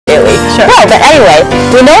Sure. No, but anyway,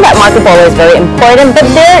 we know that Marco Polo is very important, but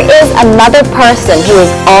there is another person who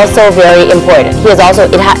is also very important. He is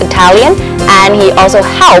also Italian, and he also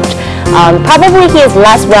helped. Probably he is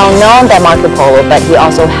less well known than Marco Polo, but he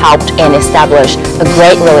also helped and establish a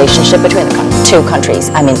great relationship between the two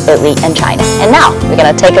countries, I mean Italy and China. And now we're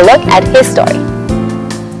going to take a look at his story.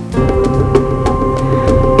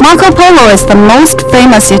 Marco Polo is the most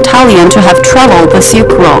famous Italian to have traveled the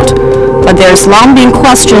Silk Road, but there's long been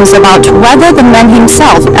questions about whether the man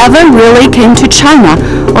himself ever really came to China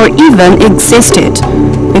or even existed,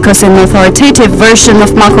 because an authoritative version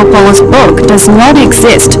of Marco Polo's book does not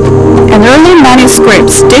exist, and early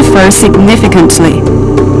manuscripts differ significantly.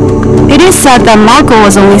 It is said that Marco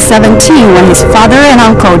was only 17 when his father and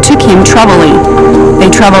uncle took him traveling.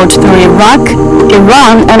 They traveled through Iraq,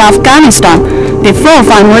 Iran, and Afghanistan before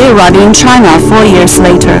finally arriving in China 4 years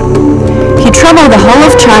later. He traveled the whole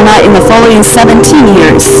of China in the following 17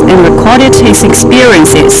 years and recorded his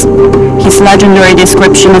experiences. His legendary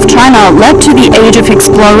description of China led to the age of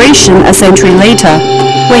exploration a century later,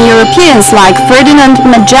 when Europeans like Ferdinand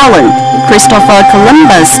Magellan, Christopher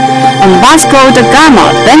Columbus, and Vasco da Gama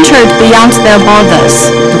ventured beyond their borders,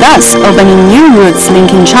 thus opening new routes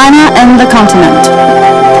linking China and the continent.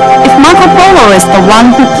 If Marco Polo is the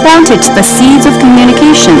one who planted the seeds of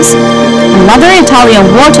communications, another Italian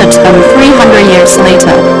watered them 300 years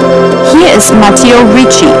later. He is Matteo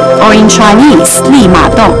Ricci, or in Chinese, Li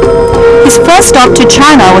Ma Dong. His first stop to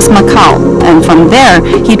China was Macau, and from there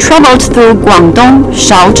he traveled through Guangdong,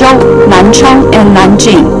 Shaozhou, Nanchang, and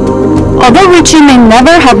Nanjing. Although Ricci may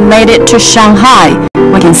never have made it to Shanghai,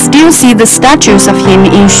 we can still see the statues of him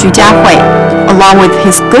in Xujiahui, along with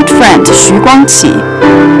his good friend Xu Guangqi.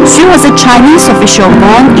 Xu was a Chinese official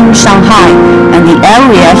born in Shanghai, and the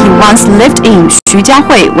area he once lived in,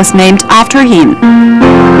 Xujiahui, was named after him.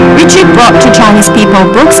 Ricci brought to Chinese people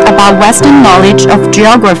books about Western knowledge of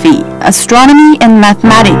geography, astronomy, and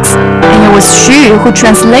mathematics, and it was Xu who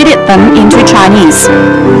translated them into Chinese.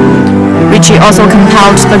 Ricci also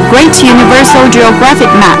compiled the Great Universal Geographic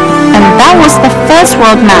Map, and that was the first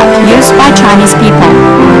world map used by Chinese people.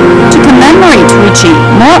 To commemorate Ricci,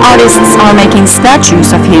 more artists are making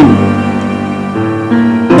statues of him.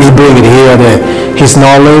 He brings here his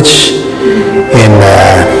knowledge in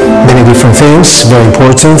many different things, very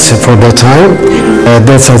important for that time.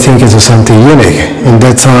 That I think is something unique. In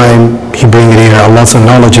that time, he brings here lots of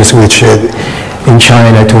knowledges which in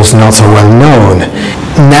China it was not so well known.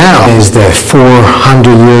 Now is the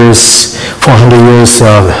 400 years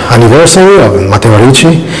of anniversary of Matteo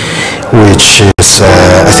Ricci, which is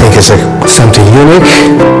I think is something unique.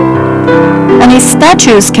 And his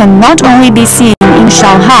statues can not only be seen in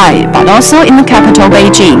Shanghai, but also in the capital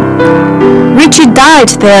Beijing. Ricci died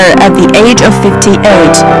there at the age of 58.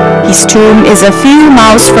 His tomb is a few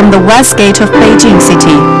miles from the west gate of Beijing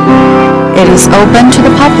city. It is open to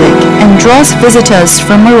the public and draws visitors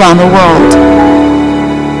from around the world.